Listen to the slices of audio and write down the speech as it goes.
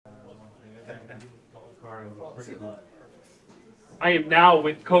I am now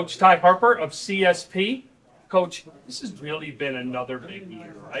with Coach Ty Harper of CSP. Coach, this has really been another big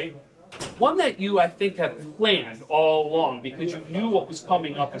year, right? One that you, I think, have planned all along because you knew what was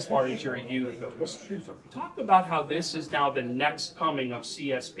coming up as far as your youth goes. Talk about how this is now the next coming of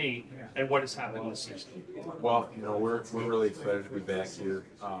CSP and what has happened this season. Well, we're really excited to be back here.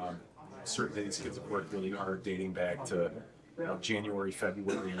 Certainly, these kids have worked really hard, dating back to January,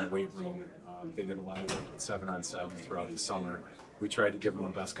 February in the weight room. They did a lot of work at 7-on-7 throughout the summer. We tried to give them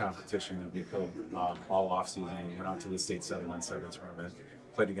the best competition that we could all offseason. We went out to the state 7-on-7 tournament,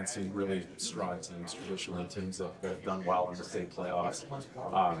 played against some really strong teams, traditionally teams that have done well in the state playoffs.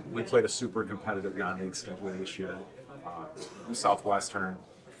 We played a super competitive non-league schedule this year. Southwestern,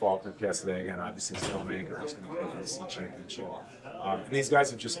 Faulkner, Cassadaga, and obviously Snowmaker is going to play for the state championship. And these guys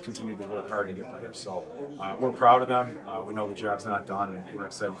have just continued to work hard and get better. So we're proud of them. We know the job's not done, and we're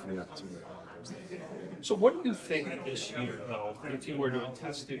excited for the opportunity. So what do you think of this year, though, if you were to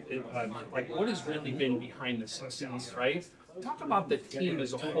attest it, like what has really been behind the success, right? Talk about the team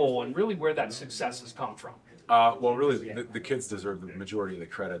as a whole and really where that success has come from. Well, really, the kids deserve the majority of the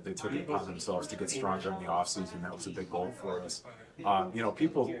credit. They took it upon themselves to get stronger in the offseason. That was a big goal for us.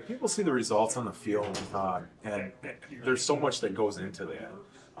 People see the results on the field, and there's so much that goes into that.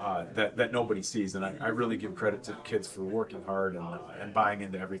 That nobody sees, and I really give credit to the kids for working hard and buying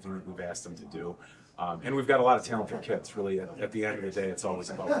into everything that we've asked them to do. And we've got a lot of talented kids. Really, at the end of the day, it's always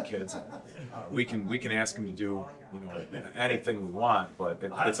about the kids. We can ask them to do anything we want, but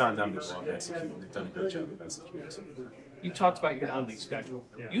it's on them to go out and execute. They've done a great job of executing. You talked about your non-league schedule.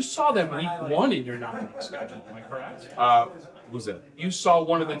 You saw them week 1 in your non-league schedule. Am I correct? Who's that? You saw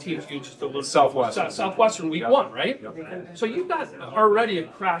one of the teams you just a little Southwestern week yep. 1, right? Yep. So you got already a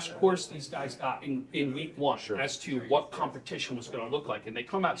crash course these guys got in week 1 sure. as to what competition was going to look like, and they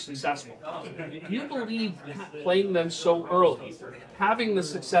come out successful. Do you believe playing them so early, having the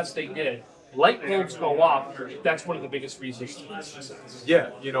success they did, light bulbs go off? That's one of the biggest reasons for this success.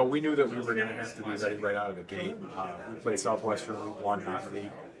 Yeah, we knew that we were going to have to be ready right out of the gate. We played Southwestern week 1, not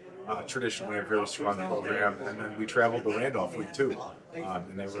league. Traditionally a very strong program, and then we traveled to Randolph week 2,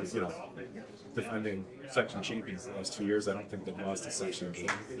 and they were, defending section champions the last 2 years. I don't think they've lost a section game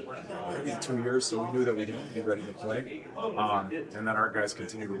in 2 years, so we knew that we didn't be ready to play. And then our guys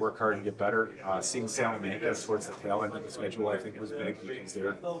continue to work hard and get better. Seeing Salamanca towards the tail end of the schedule, I think, was big because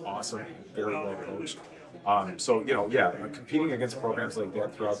they're awesome, very well coached. Competing against programs like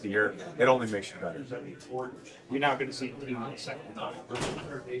that throughout the year, it only makes you better. You're now going to see a team in the second time.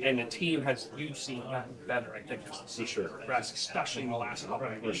 And the team you've seen gotten better, I think, for sure. Especially in the last couple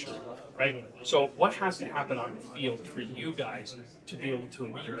of years. Right? So what has to happen on the field for you guys to be able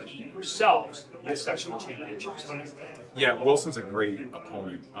to repeat yourselves in sectional championships? Yeah, Wilson's a great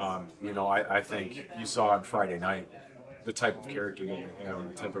opponent. I think you saw on Friday night the type of character that they have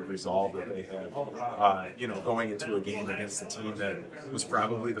and the type of resolve that they have, going into a game against a team that was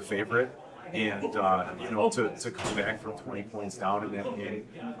probably the favorite. And, to come back from 20 points down in that game,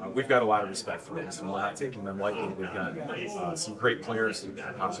 we've got a lot of respect for them, and we're not taking them lightly. They've got some great players.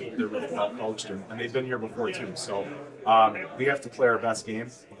 They're really well coached, and they've been here before, too. So we have to play our best game.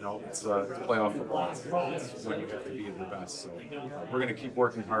 It's playoff football. It's when you have to be at your best. So we're going to keep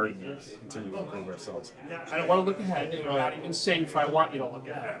working hard and continue to improve ourselves. I don't want to look ahead. I'm not even saying if I want you to look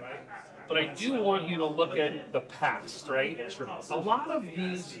ahead, right? But I do want you to look at the past, right? A lot of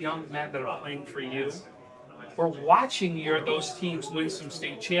these young men that are playing for you were watching those teams win some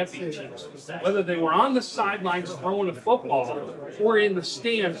state championships, whether they were on the sidelines throwing a football or in the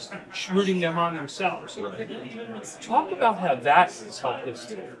stands rooting them on themselves. Talk about how that has helped this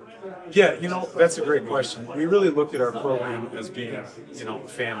team. Yeah, that's a great question. We really look at our program as being,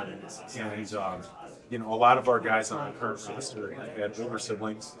 family. And, a lot of our guys on the current roster have had older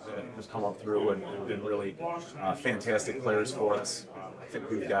siblings that have come up through and have been really fantastic players for us. I think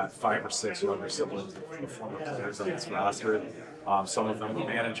we've got 5 or 6 younger siblings of former players on this roster. Some of them are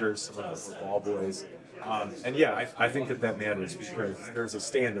managers, some of them are ball boys. I think that matters because there's a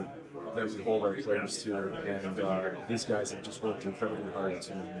standard that we hold our players to, and these guys have just worked incredibly hard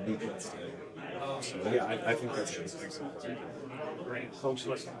to meet that standard. So, I think that's good. Great. Folks,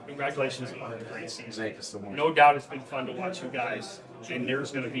 listen, congratulations on a great season. Thank you so much. No doubt it's been fun to watch you guys, and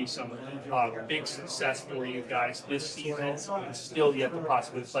there's going to be some big success for you guys this season, and still yet to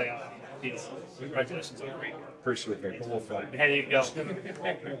possibly play on the field. Congratulations on a great year. Appreciate it. Wolfpack. There you go.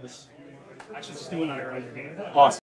 Actually, Stu and I are on your game. Awesome.